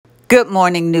Good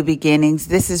morning, New Beginnings.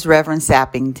 This is Reverend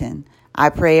Sappington. I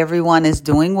pray everyone is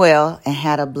doing well and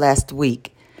had a blessed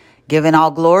week. Giving all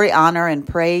glory, honor, and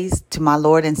praise to my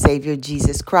Lord and Savior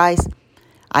Jesus Christ.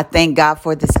 I thank God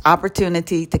for this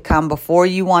opportunity to come before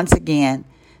you once again,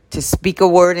 to speak a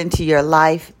word into your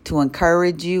life, to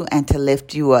encourage you, and to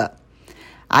lift you up.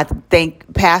 I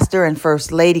thank Pastor and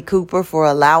First Lady Cooper for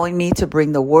allowing me to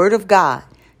bring the word of God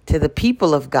to the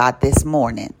people of God this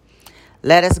morning.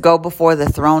 Let us go before the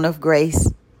throne of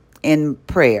grace in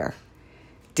prayer.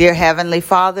 Dear Heavenly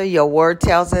Father, your word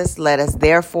tells us, let us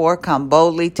therefore come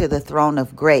boldly to the throne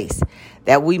of grace,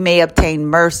 that we may obtain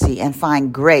mercy and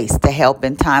find grace to help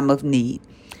in time of need.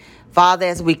 Father,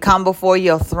 as we come before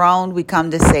your throne, we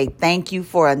come to say thank you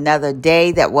for another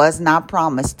day that was not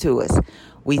promised to us.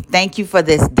 We thank you for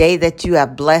this day that you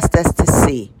have blessed us to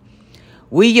see.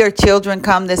 We, your children,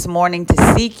 come this morning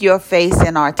to seek your face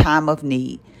in our time of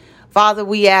need. Father,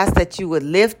 we ask that you would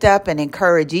lift up and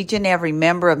encourage each and every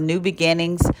member of New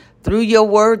Beginnings through your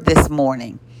word this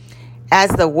morning. As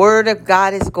the word of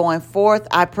God is going forth,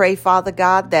 I pray, Father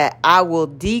God, that I will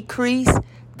decrease,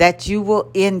 that you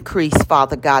will increase,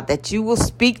 Father God, that you will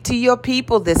speak to your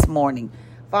people this morning.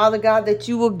 Father God, that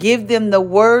you will give them the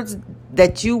words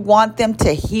that you want them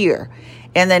to hear.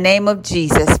 In the name of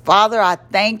Jesus. Father, I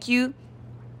thank you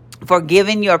for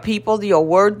giving your people your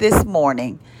word this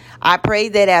morning. I pray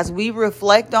that as we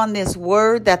reflect on this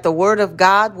word, that the word of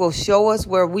God will show us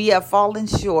where we have fallen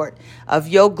short of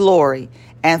your glory.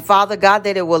 And Father God,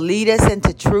 that it will lead us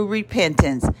into true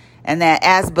repentance. And that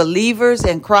as believers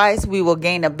in Christ, we will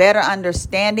gain a better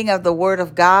understanding of the word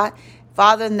of God.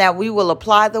 Father, and that we will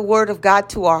apply the word of God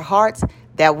to our hearts,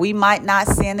 that we might not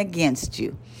sin against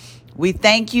you. We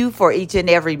thank you for each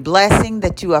and every blessing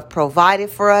that you have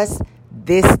provided for us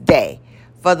this day.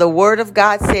 For the word of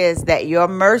God says that your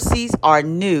mercies are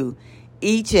new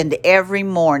each and every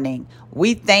morning.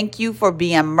 We thank you for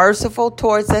being merciful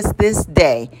towards us this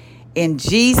day. In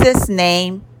Jesus'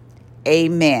 name,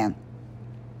 amen.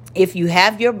 If you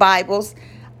have your Bibles,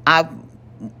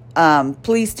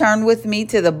 please turn with me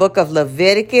to the book of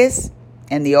Leviticus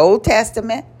in the Old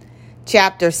Testament,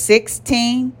 chapter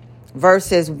 16,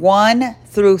 verses 1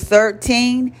 through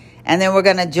 13. And then we're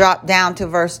going to drop down to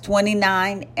verse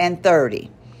 29 and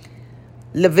 30.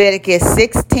 Leviticus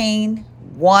 16,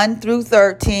 1 through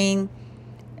 13,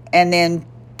 and then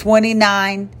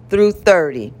 29 through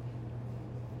 30.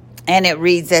 And it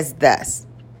reads as thus.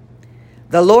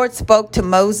 The Lord spoke to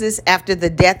Moses after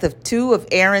the death of two of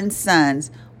Aaron's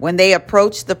sons when they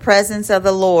approached the presence of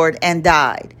the Lord and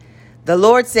died. The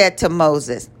Lord said to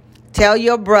Moses, tell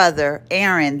your brother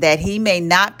Aaron that he may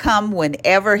not come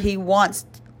whenever he wants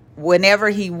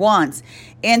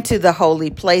into the holy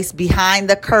place behind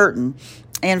the curtain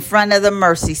in front of the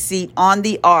mercy seat on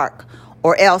the ark,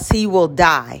 or else he will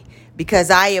die, because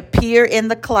I appear in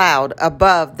the cloud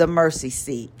above the mercy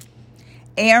seat.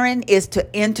 Aaron is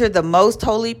to enter the most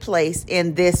holy place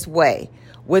in this way,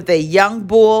 with a young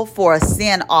bull for a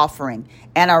sin offering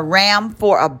and a ram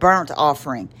for a burnt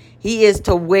offering. He is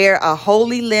to wear a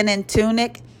holy linen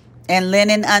tunic, and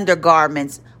linen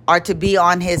undergarments are to be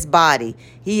on his body.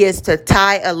 He is to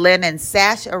tie a linen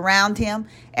sash around him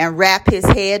and wrap his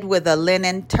head with a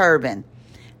linen turban.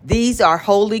 These are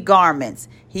holy garments.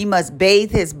 He must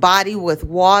bathe his body with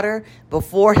water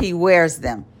before he wears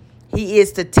them. He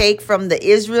is to take from the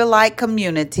Israelite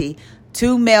community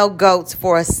 2 male goats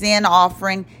for a sin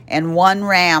offering and 1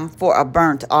 ram for a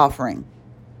burnt offering.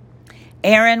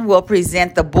 Aaron will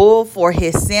present the bull for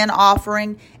his sin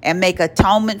offering and make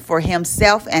atonement for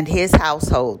himself and his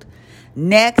household.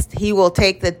 Next, he will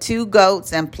take the 2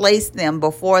 goats and place them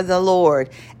before the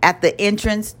Lord at the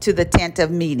entrance to the tent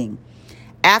of meeting.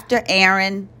 After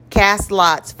Aaron cast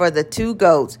lots for the 2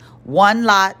 goats, 1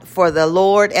 lot for the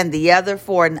Lord and the other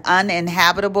for an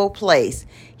uninhabitable place,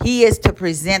 he is to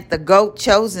present the goat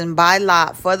chosen by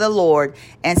lot for the Lord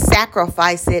and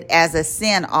sacrifice it as a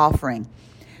sin offering.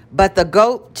 But the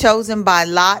goat chosen by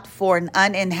lot for an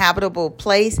uninhabitable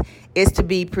place is to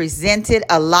be presented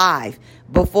alive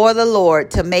before the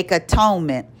Lord to make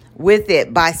atonement with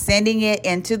it by sending it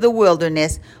into the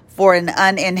wilderness for an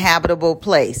uninhabitable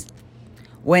place.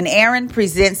 When Aaron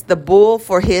presents the bull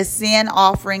for his sin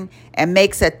offering and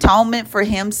makes atonement for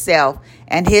himself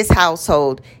and his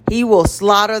household, he will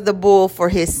slaughter the bull for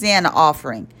his sin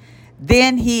offering.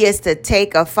 Then he is to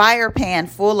take a fire pan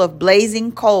full of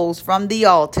blazing coals from the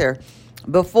altar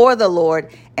before the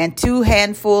Lord and 2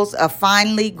 handfuls of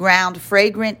finely ground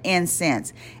fragrant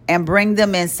incense and bring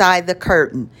them inside the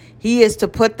curtain. He is to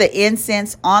put the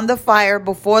incense on the fire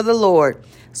before the Lord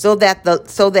so that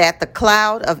the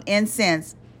cloud of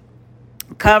incense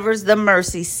covers the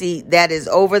mercy seat that is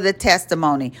over the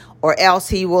testimony, or else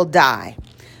he will die.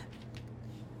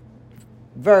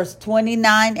 Verse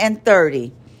 29 and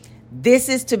 30. This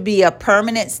is to be a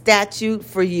permanent statute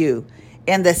for you.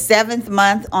 In the 7th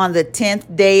month, on the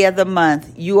 10th day of the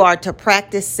month, you are to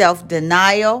practice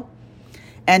self-denial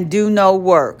and do no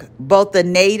work, both the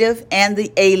native and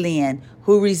the alien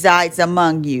who resides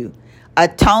among you.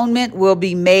 Atonement will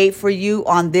be made for you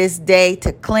on this day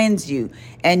to cleanse you,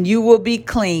 and you will be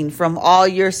clean from all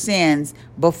your sins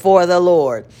before the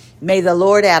Lord. May the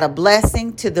Lord add a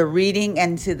blessing to the reading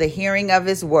and to the hearing of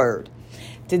his word.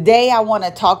 Today, I want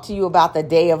to talk to you about the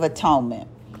Day of Atonement.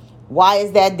 Why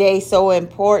is that day so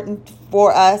important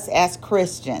for us as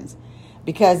Christians?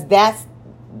 Because that's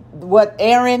what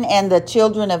Aaron and the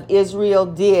children of Israel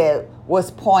did,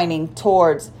 was pointing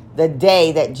towards the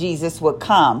day that Jesus would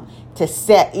come to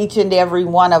set each and every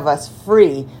one of us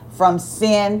free from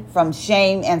sin, from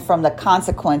shame, and from the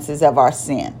consequences of our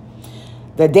sin.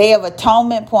 The Day of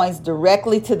Atonement points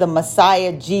directly to the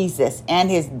Messiah Jesus and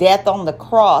his death on the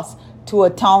cross to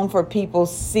atone for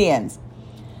people's sins.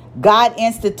 God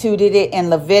instituted it in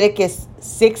Leviticus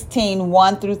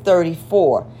 16:1 through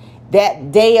 34.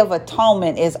 That Day of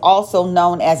Atonement is also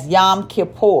known as Yom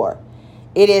Kippur.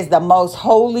 It is the most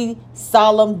holy,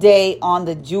 solemn day on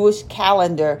the Jewish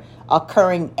calendar,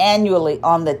 occurring annually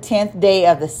on the 10th day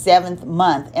of the 7th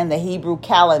month in the Hebrew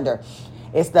calendar.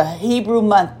 It's the Hebrew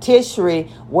month Tishri,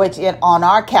 which on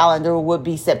our calendar would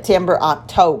be September,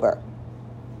 October.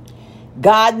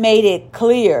 God made it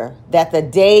clear that the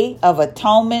Day of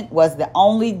Atonement was the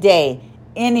only day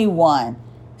anyone,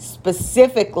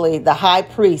 specifically the high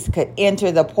priest, could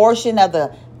enter the portion of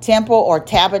the temple or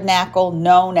tabernacle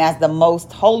known as the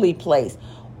most holy place,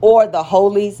 or the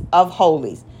holies of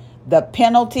holies. The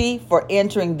penalty for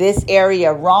entering this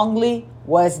area wrongly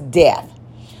was death.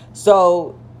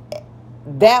 So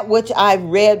that which I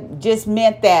read just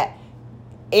meant that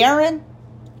Aaron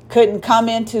couldn't come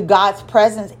into God's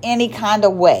presence any kind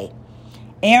of way.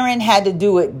 Aaron had to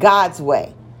do it God's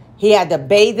way. He had to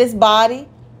bathe his body.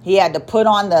 He had to put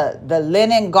on the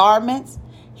linen garments.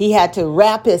 He had to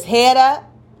wrap his head up.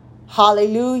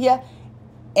 Hallelujah.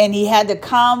 And he had to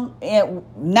come in,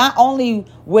 not only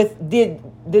did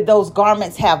those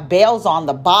garments have bells on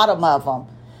the bottom of them,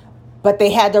 but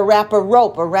they had to wrap a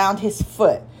rope around his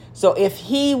foot. So if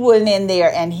he went in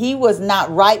there and he was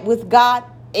not right with God,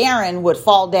 Aaron would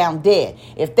fall down dead.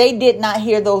 If they did not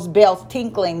hear those bells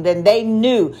tinkling, then they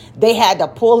knew they had to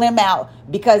pull him out,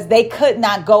 because they could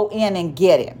not go in and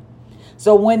get him.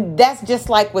 So that's just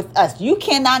like with us. You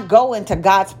cannot go into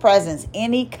God's presence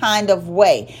any kind of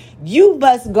way. You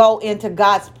must go into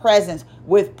God's presence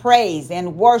with praise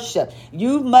and worship.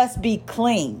 You must be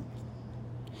clean.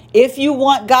 If you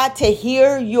want God to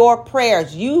hear your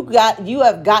prayers, you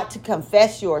have got to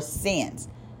confess your sins.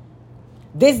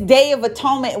 This Day of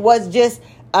Atonement was just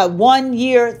a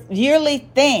yearly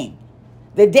thing.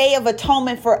 The Day of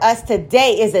Atonement for us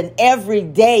today is an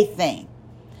everyday thing.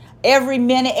 Every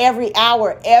minute, every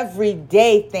hour, every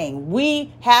day thing.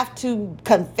 We have to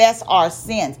confess our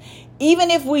sins, even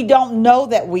if we don't know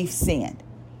that we've sinned.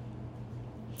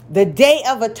 The Day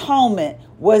of Atonement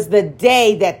was the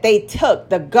day that they took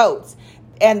the goats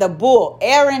and the bull.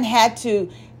 Aaron had to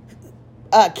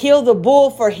kill the bull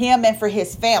for him and for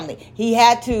his family. He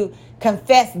had to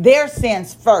confess their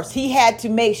sins first. He had to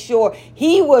make sure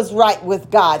he was right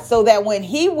with God, so that when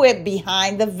he went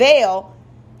behind the veil,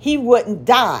 he wouldn't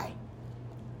die.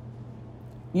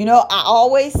 You know, I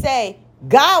always say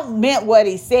God meant what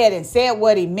he said and said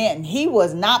what he meant, and he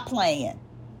was not playing.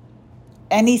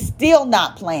 And he's still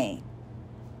not playing.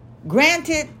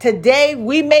 Granted, today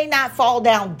we may not fall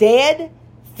down dead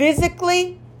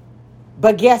physically,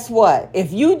 but guess what?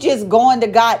 If you just going to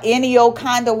God any old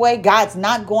kind of way, God's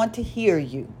not going to hear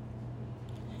you.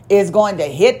 It's going to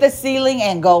hit the ceiling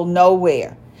and go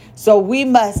nowhere. So we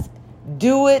must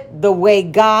do it the way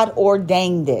God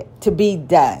ordained it to be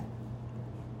done.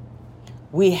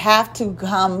 We have to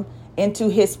come into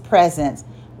his presence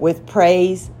with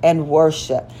praise and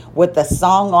worship, with a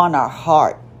song on our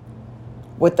heart,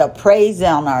 with a praise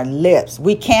on our lips.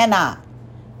 We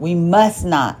must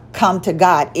not come to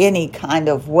God any kind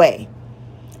of way,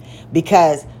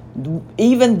 because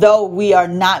even though we are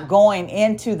not going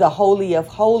into the Holy of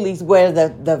Holies where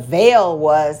the veil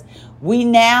was, we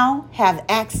now have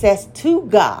access to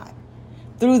God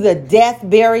through the death,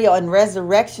 burial, and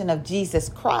resurrection of Jesus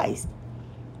Christ.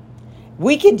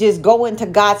 We can just go into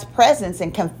God's presence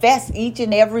and confess each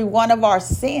and every one of our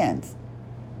sins.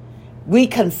 We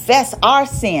confess our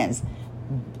sins,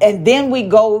 and then we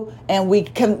go and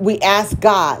we ask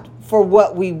God for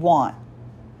what we want,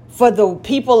 for the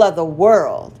people of the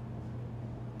world.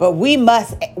 But we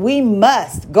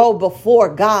must go before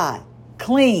God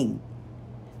clean,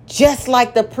 just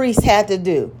like the priest had to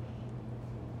do.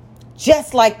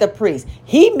 Just like the priest.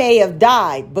 He may have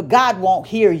died, but God won't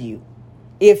hear you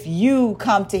if you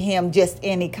come to him just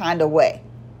any kind of way.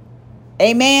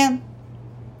 Amen.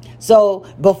 So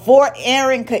before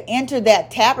Aaron could enter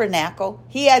that tabernacle,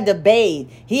 he had to bathe.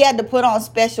 He had to put on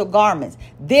special garments.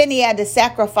 Then he had to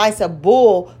sacrifice a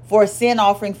bull for a sin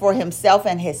offering for himself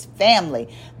and his family.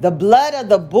 The blood of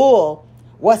the bull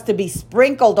was to be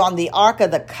sprinkled on the Ark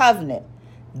of the Covenant.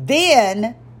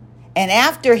 Then, and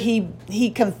after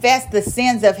he confessed the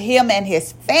sins of him and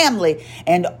his family,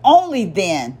 and only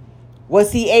then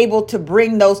was he able to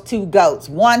bring those two goats,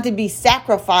 one to be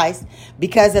sacrificed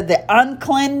because of the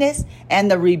uncleanness and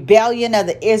the rebellion of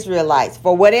the Israelites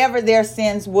for whatever their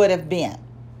sins would have been.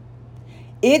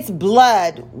 Its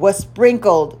blood was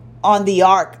sprinkled on the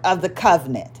Ark of the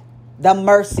Covenant, the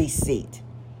mercy seat.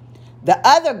 The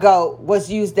other goat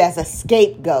was used as a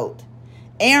scapegoat.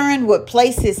 Aaron would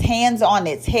place his hands on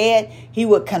its head. He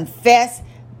would confess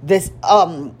the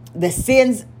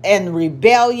sins and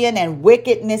rebellion and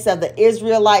wickedness of the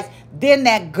Israelites. Then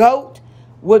that goat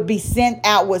would be sent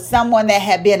out with someone that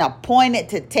had been appointed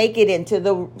to take it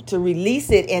to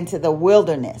release it into the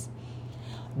wilderness.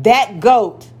 That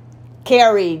goat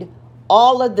carried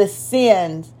all of the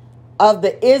sins of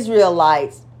the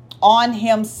Israelites on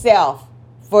himself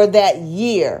for that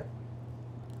year,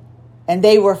 and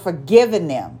they were forgiven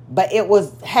them, but it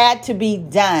had to be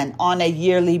done on a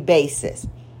yearly basis.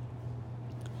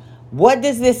 What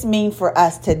does this mean for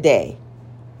us today?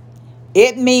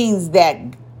 It means that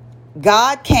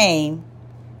God came,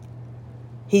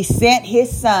 he sent his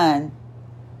son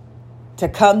to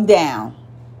come down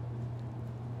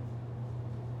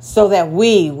so that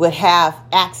we would have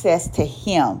access to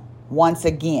him once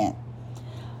again.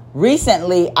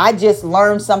 Recently, I just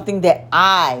learned something that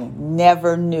I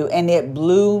never knew, and it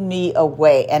blew me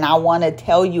away, and I want to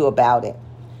tell you about it.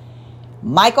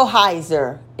 Michael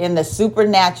Heiser, in the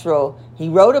supernatural, he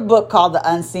wrote a book called The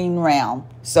Unseen Realm.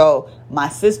 So my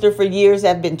sister for years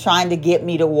have been trying to get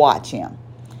me to watch him.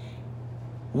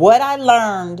 What I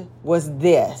learned was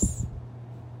this.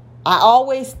 I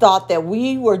always thought that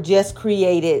we were just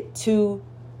created to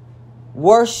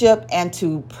worship and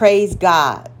to praise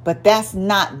God, but that's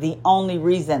not the only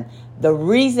reason. The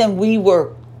reason we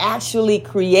were actually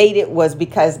created was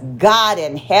because God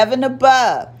in heaven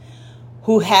above,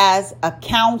 who has a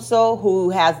council, who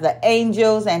has the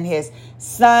angels and his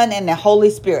son and the Holy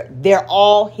Spirit, they're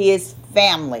all his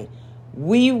family.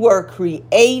 We were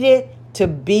created to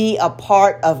be a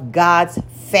part of God's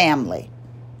family.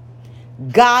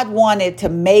 God wanted to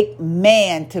make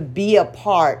man to be a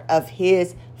part of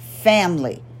his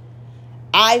family.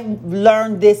 I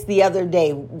learned this the other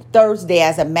day, Thursday,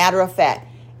 as a matter of fact,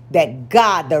 that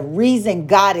God, the reason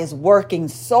God is working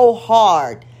so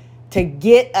hard to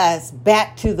get us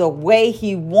back to the way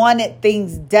he wanted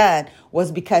things done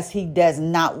was because he does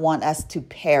not want us to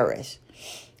perish.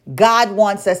 God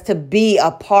wants us to be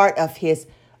a part of his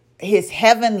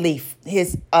heavenly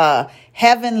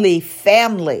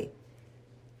family.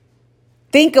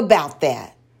 Think about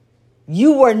that.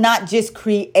 You were not just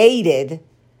created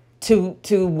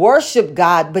to worship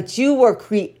God, but you were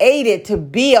created to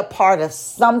be a part of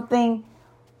something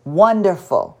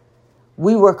wonderful.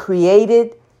 We were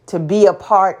created to be a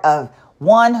part of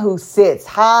one who sits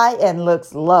high and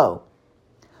looks low.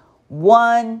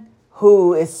 One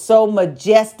who is so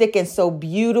majestic and so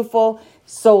beautiful,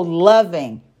 so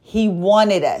loving. He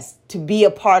wanted us to be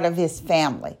a part of his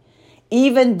family.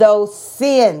 Even though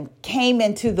sin came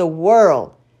into the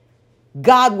world,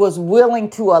 God was willing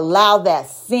to allow that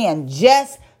sin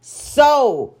just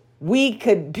so we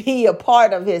could be a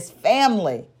part of his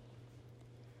family.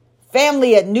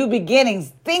 Family at New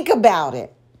Beginnings, think about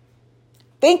it.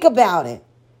 Think about it.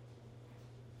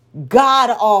 God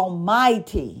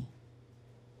Almighty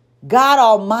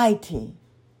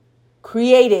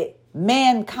created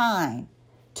mankind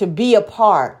to be a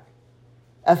part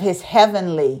of his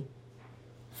heavenly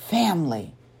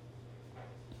family.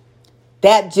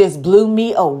 That just blew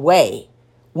me away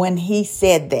when he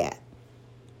said that.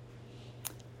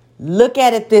 Look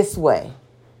at it this way.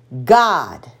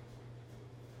 God,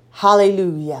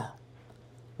 hallelujah,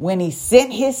 when he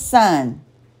sent his son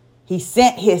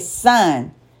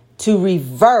to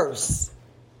reverse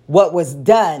what was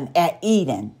done at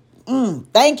Eden.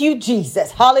 Thank you,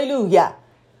 Jesus. Hallelujah.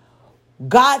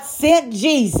 God sent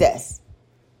Jesus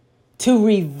to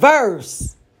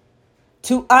reverse,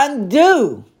 to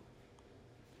undo,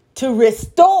 to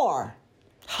restore,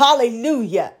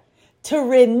 hallelujah, to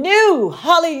renew,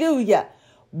 hallelujah,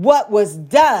 what was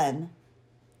done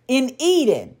in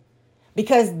Eden,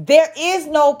 because there is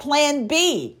no plan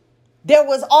B. There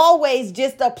was always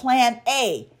just a plan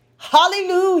A.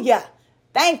 Hallelujah.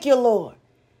 Thank you, Lord.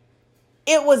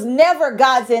 It was never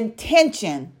God's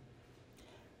intention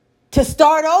to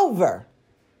start over.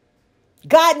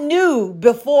 God knew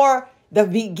before the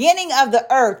beginning of the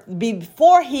earth,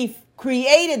 before he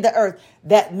created the earth,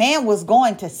 that man was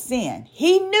going to sin.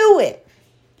 He knew it.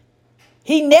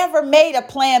 He never made a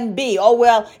plan B. Oh,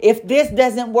 well, if this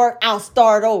doesn't work, I'll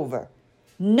start over.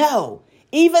 No,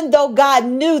 even though God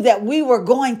knew that we were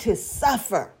going to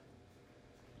suffer,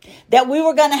 that we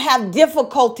were going to have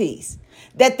difficulties,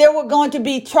 that there were going to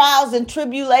be trials and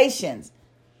tribulations,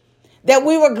 that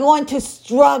we were going to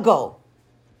struggle,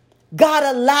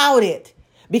 God allowed it.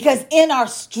 Because in our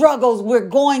struggles, we're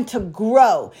going to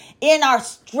grow. In our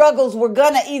struggles, we're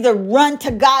going to either run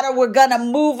to God or we're going to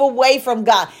move away from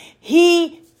God.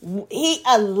 He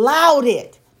allowed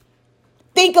it.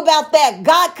 Think about that.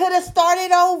 God could have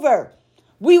started over.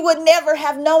 We would never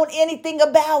have known anything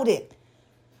about it.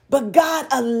 But God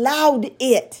allowed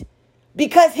it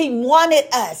because he wanted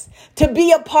us to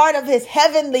be a part of his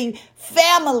heavenly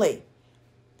family.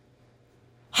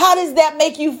 How does that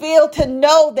make you feel to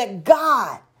know that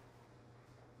God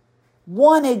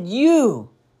wanted you,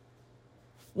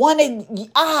 wanted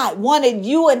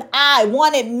you and I,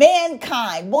 wanted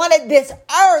mankind, wanted this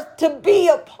earth to be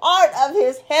a part of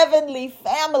his heavenly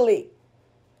family?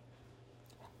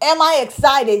 Am I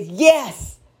excited?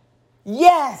 Yes.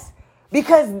 Yes.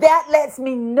 Because that lets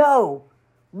me know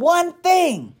one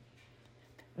thing,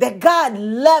 that God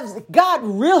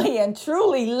really and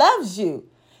truly loves you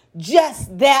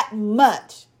just that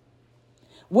much.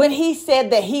 When he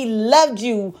said that he loved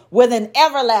you with an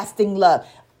everlasting love,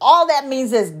 all that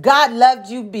means is God loved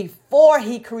you before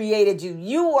he created you.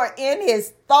 You were in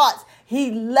his thoughts.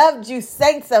 He loved you,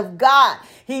 saints of God.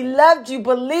 He loved you,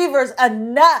 believers,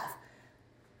 enough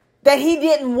that he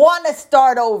didn't want to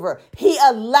start over. He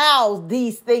allowed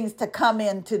these things to come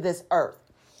into this earth.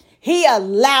 He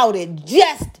allowed it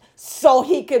just so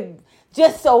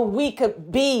we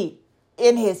could be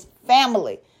in his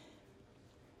family.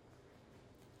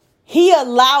 He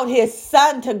allowed his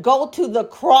son to go to the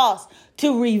cross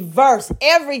to reverse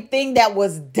everything that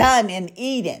was done in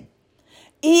Eden.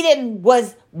 Eden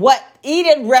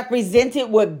represented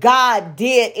what God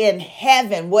did in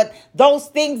heaven, what those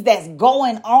things that's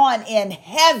going on in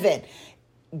heaven.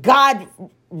 God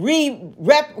redid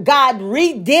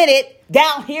it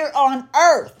down here on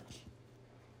earth.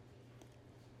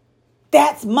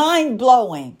 That's mind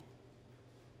blowing.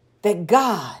 That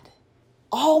God,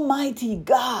 Almighty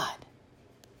God,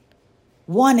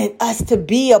 wanted us to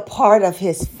be a part of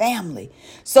his family.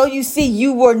 So you see,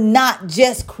 you were not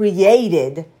just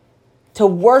created to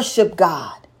worship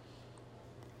God,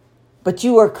 but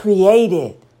you were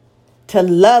created to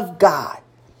love God,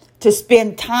 to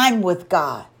spend time with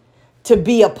God, to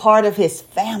be a part of his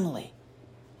family.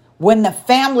 When the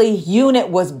family unit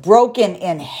was broken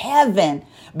in heaven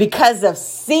because of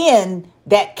sin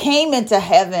that came into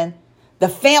heaven, the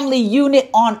family unit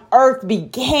on earth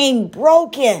became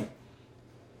broken.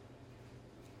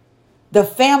 The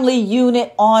family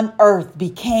unit on earth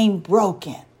became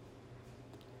broken.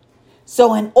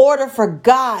 So in order for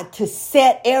God to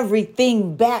set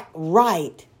everything back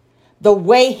right, the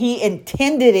way he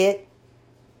intended it,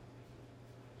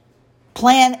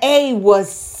 plan A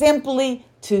was simply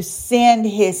to send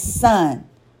his son.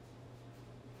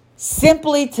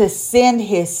 Simply to send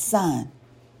his son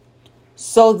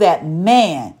so that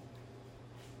man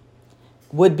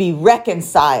would be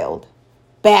reconciled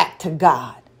back to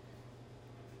God.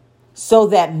 So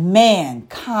that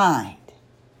mankind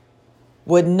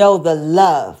would know the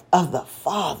love of the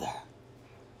Father.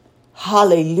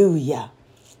 Hallelujah.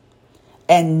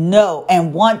 And know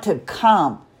and want to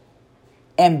come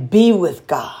and be with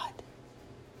God.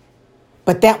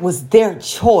 But that was their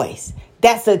choice.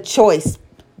 That's a choice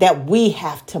that we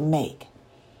have to make.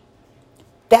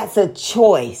 That's a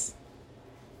choice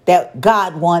that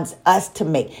God wants us to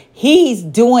make. He's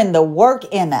doing the work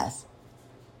in us.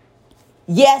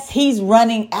 Yes, he's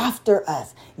running after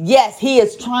us. Yes, he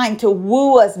is trying to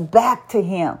woo us back to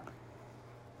him.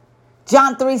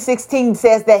 John 3:16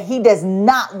 says that he does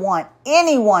not want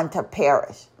anyone to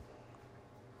perish.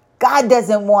 God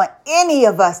doesn't want any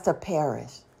of us to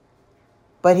perish,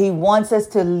 but he wants us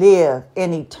to live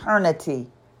in eternity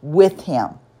with him.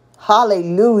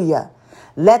 Hallelujah.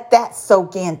 Let that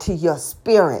soak into your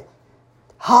spirit.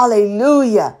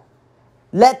 Hallelujah.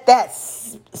 Let that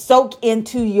soak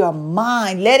into your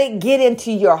mind. Let it get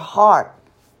into your heart.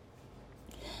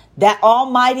 that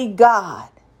Almighty God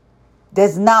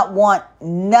does not want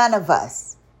none of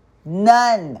us,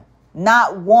 none,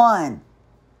 not one,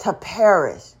 to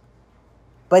perish.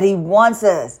 But he wants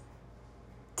us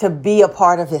to be a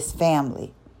part of his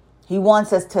family. He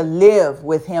wants us to live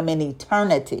with him in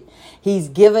eternity. He's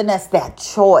given us that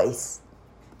choice.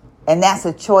 And that's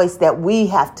a choice that we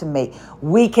have to make.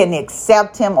 We can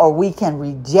accept him or we can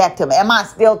reject him. Am I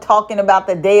still talking about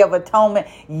the Day of Atonement?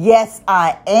 Yes,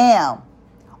 I am.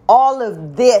 All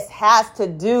of this has to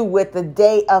do with the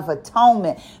Day of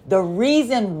Atonement. The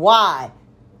reason why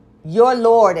your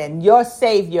Lord and your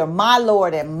Savior, my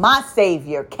Lord and my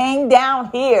Savior, came down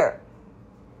here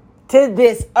to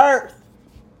this earth,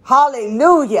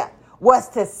 hallelujah, was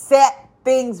to set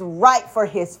things right for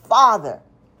his Father.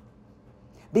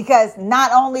 Because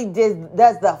not only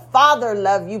does the Father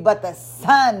love you, but the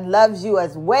Son loves you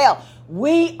as well.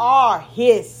 We are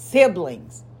his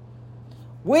siblings.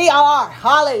 We are,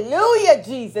 hallelujah,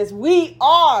 Jesus. We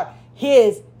are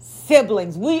his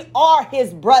siblings. We are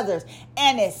his brothers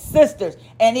and his sisters.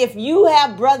 And if you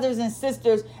have brothers and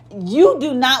sisters, you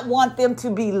do not want them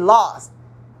to be lost.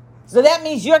 So that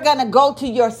means you're going to go to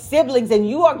your siblings and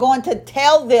you are going to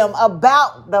tell them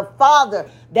about the Father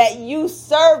that you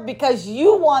serve because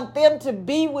you want them to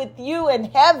be with you in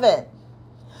heaven.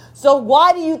 So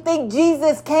why do you think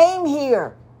Jesus came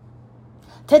here?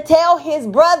 To tell his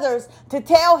brothers, to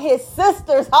tell his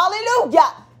sisters,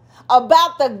 hallelujah,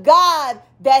 about the God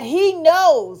that he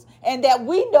knows and that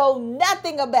we know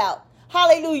nothing about.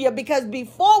 Hallelujah. Because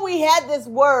before we had this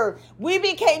word, we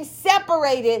became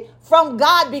separated from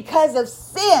God because of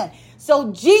sin.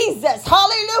 So Jesus,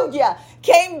 hallelujah,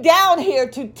 came down here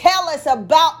to tell us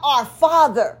about our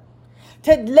Father.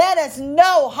 To let us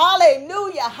know,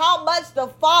 hallelujah, how much the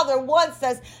Father wants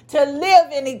us to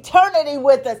live in eternity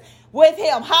with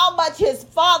him, how much his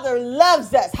Father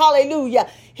loves us. Hallelujah.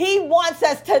 He wants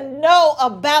us to know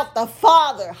about the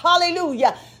Father.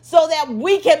 Hallelujah. So that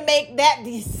we can make that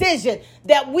decision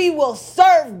that we will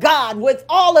serve God with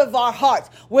all of our hearts,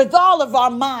 with all of our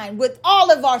mind, with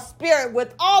all of our spirit,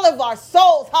 with all of our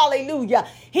souls. Hallelujah.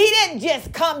 He didn't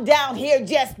just come down here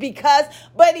just because,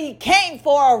 but he came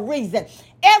for a reason.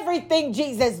 Everything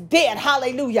Jesus did,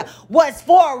 hallelujah, was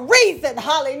for a reason,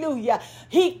 hallelujah.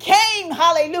 He came,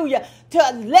 hallelujah, to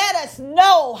let us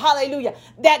know, hallelujah,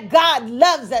 that God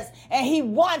loves us and he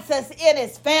wants us in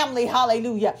his family,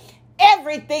 hallelujah.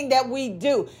 Everything that we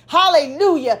do,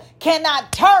 hallelujah,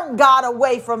 cannot turn God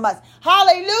away from us.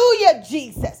 Hallelujah,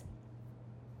 Jesus.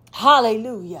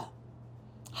 Hallelujah.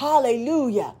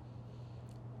 Hallelujah.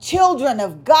 Children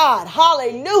of God,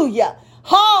 hallelujah.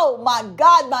 Oh, my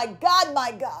God, my God,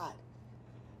 my God.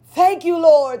 Thank you,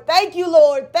 Lord. Thank you,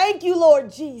 Lord. Thank you,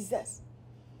 Lord Jesus.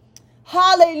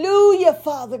 Hallelujah,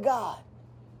 Father God.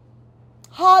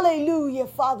 Hallelujah,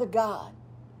 Father God.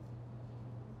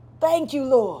 Thank you,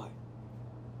 Lord.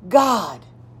 God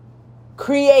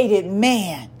created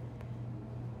man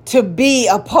to be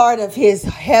a part of his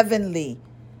heavenly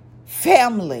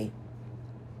family.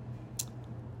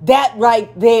 That right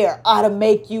there ought to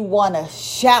make you want to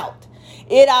shout.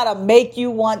 It ought to make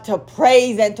you want to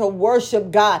praise and to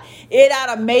worship God. It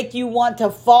ought to make you want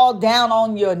to fall down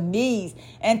on your knees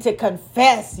and to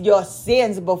confess your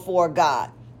sins before God.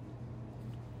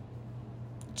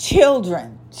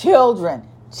 Children, children,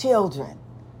 children.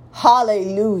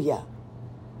 Hallelujah.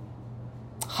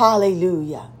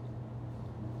 Hallelujah.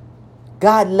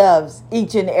 God loves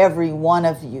each and every one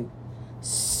of you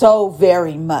so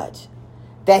very much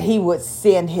that he would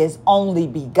send his only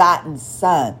begotten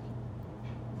Son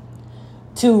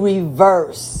to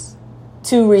reverse,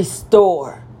 to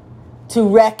restore, to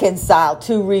reconcile,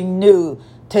 to renew,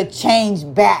 to change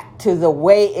back to the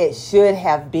way it should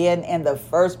have been in the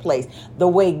first place, the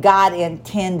way God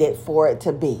intended for it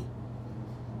to be.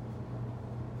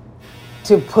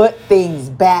 To put things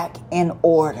back in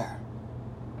order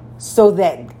so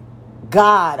that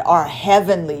God, our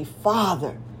heavenly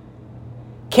Father,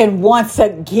 can once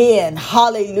again,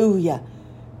 hallelujah,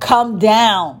 come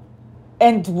down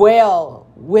and dwell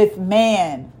with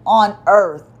man on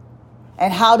earth.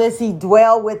 And how does he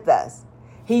dwell with us?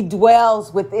 He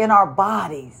dwells within our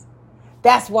bodies.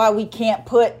 That's why we can't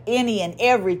put any and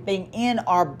everything in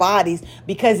our bodies,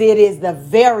 because it is the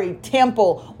very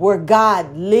temple where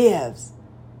God lives.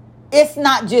 It's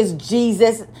not just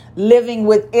Jesus living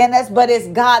within us, but it's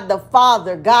God the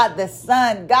Father, God the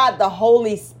Son, God the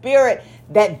Holy Spirit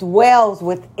that dwells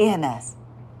within us.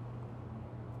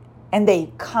 And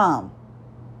they come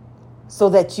so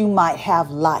that you might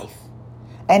have life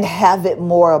and have it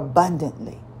more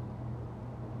abundantly.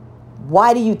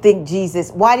 Why do you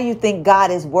think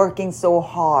God is working so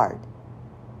hard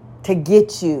to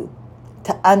get you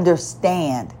to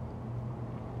understand,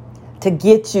 to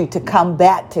get you to come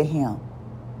back to him,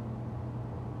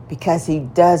 because he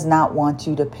does not want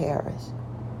you to perish.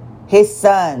 His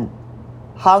son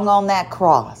hung on that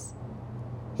cross.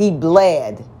 He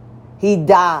bled. He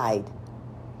died.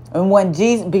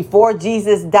 And before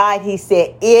Jesus died, he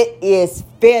said, "It is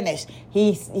finished."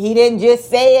 He didn't just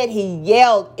say it, he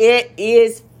yelled, "It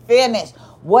is finished."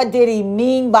 What did he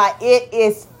mean by "it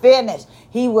is finished"?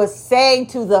 He was saying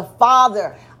to the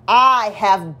Father, "I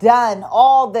have done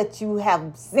all that you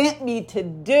have sent me to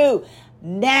do.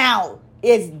 Now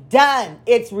it's done.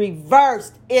 It's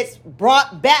reversed. It's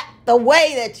brought back the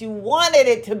way that you wanted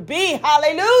it to be."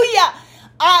 Hallelujah.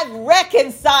 I've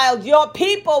reconciled your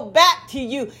people back to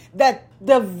you. The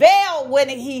veil, when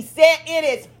he said "it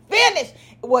is finished,"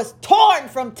 was torn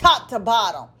from top to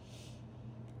bottom.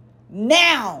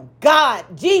 Now,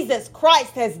 Jesus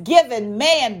Christ has given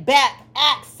man back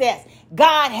access.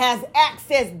 God has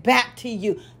access back to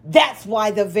you. That's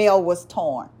why the veil was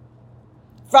torn.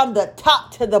 From the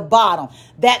top to the bottom.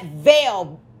 That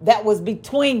veil that was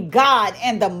between God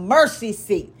and the mercy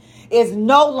seat is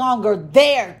no longer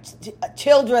there,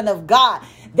 children of God.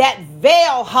 That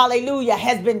veil, hallelujah,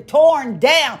 has been torn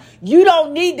down. You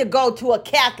don't need to go to a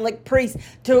Catholic priest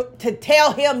to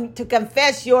tell him to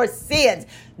confess your sins.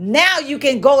 Now you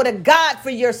can go to God for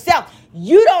yourself.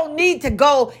 You don't need to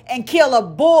go and kill a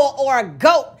bull or a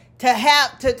goat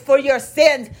for your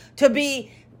sins to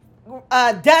be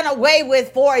done away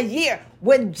with for a year.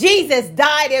 When Jesus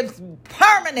died, it was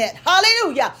permanent.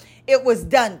 Hallelujah. It was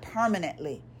done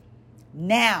permanently.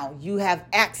 Now you have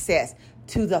access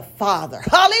to the Father.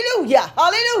 Hallelujah.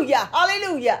 Hallelujah.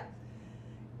 Hallelujah.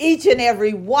 Each and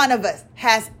every one of us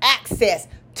has access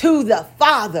to the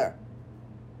Father.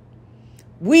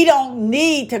 We don't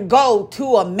need to go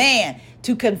to a man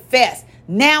to confess.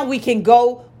 Now we can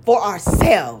go for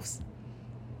ourselves.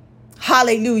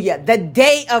 Hallelujah. The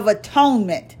Day of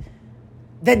Atonement.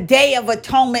 The Day of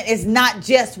Atonement is not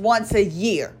just once a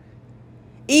year.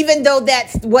 Even though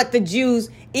that's what the Jews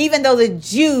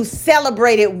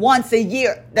celebrated once a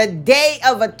year, the Day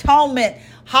of Atonement,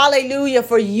 hallelujah,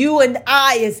 for you and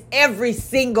I is every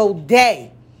single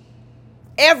day.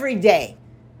 Every day.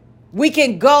 We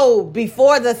can go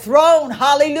before the throne,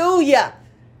 hallelujah,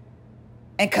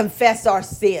 and confess our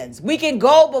sins. We can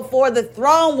go before the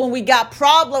throne when we got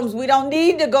problems. We don't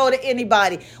need to go to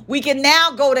anybody. We can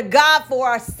now go to God for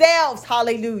ourselves,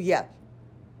 hallelujah.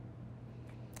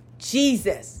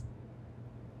 Jesus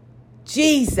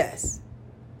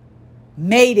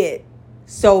made it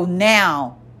so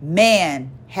now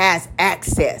man has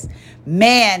access.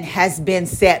 Man has been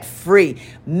set free.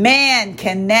 Man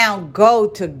can now go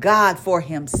to God for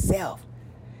himself.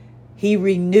 He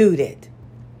renewed it.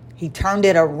 He turned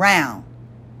it around.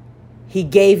 He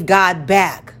gave God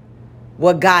back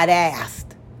what God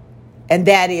asked. And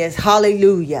that is,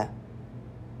 hallelujah,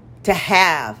 to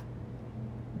have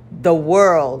the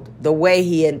world the way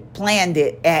he had planned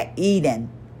it at Eden.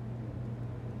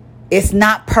 It's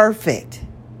not perfect.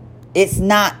 It's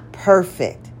not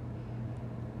perfect.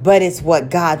 But it's what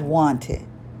God wanted.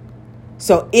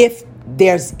 So if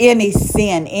there's any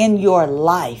sin in your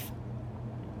life,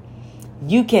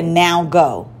 you can now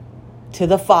go to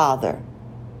the Father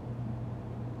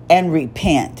and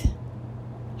repent.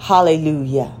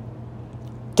 Hallelujah.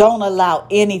 Don't allow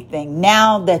anything,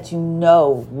 now that you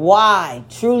know why,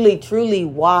 truly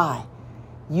why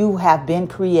you have been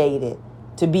created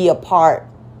to be a part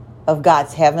of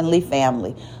God's heavenly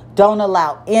family. Don't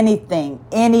allow anything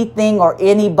or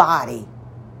anybody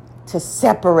to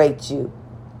separate you,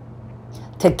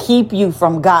 to keep you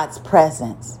from God's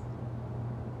presence.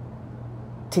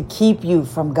 To keep you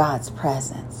from God's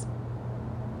presence.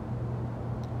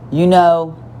 You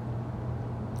know,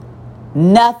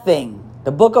 nothing.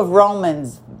 The book of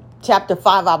Romans, chapter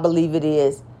 5, I believe it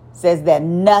is, says that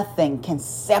nothing can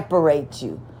separate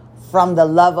you from the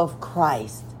love of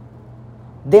Christ.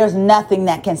 There's nothing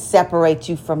that can separate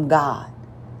you from God.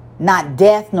 Not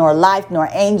death, nor life, nor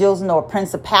angels, nor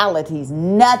principalities.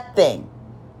 Nothing.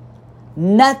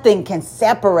 Nothing can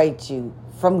separate you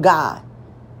from God.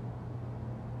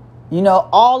 You know,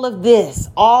 all of this,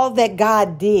 all that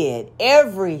God did,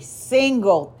 every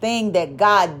single thing that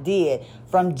God did,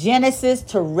 from Genesis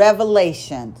to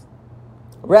Revelation,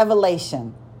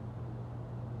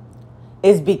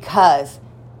 is because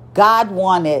God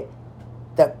wanted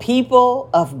the people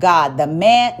of God,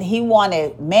 he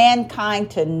wanted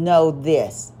mankind to know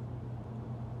this,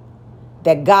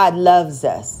 that God loves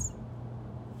us.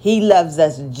 He loves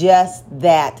us just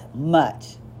that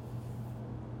much,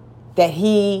 that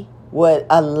he would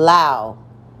allow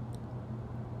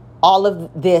all of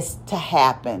this to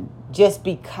happen just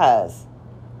because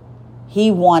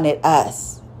he wanted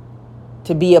us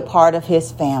to be a part of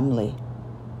his family.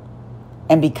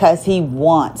 And because he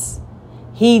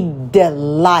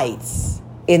delights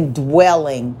in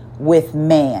dwelling with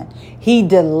man. He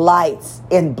delights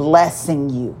in blessing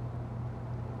you.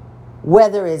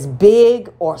 Whether it's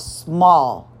big or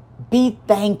small, be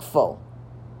thankful.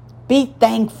 Be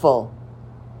thankful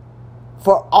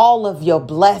for all of your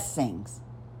blessings.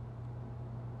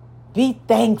 Be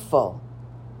thankful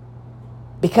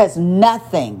because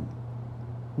nothing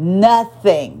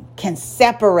can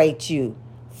separate you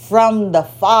from the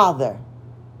Father.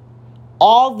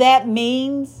 All that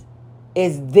means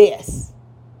is this: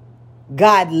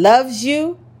 God loves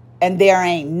you and there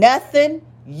ain't nothing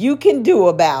you can do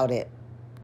about it.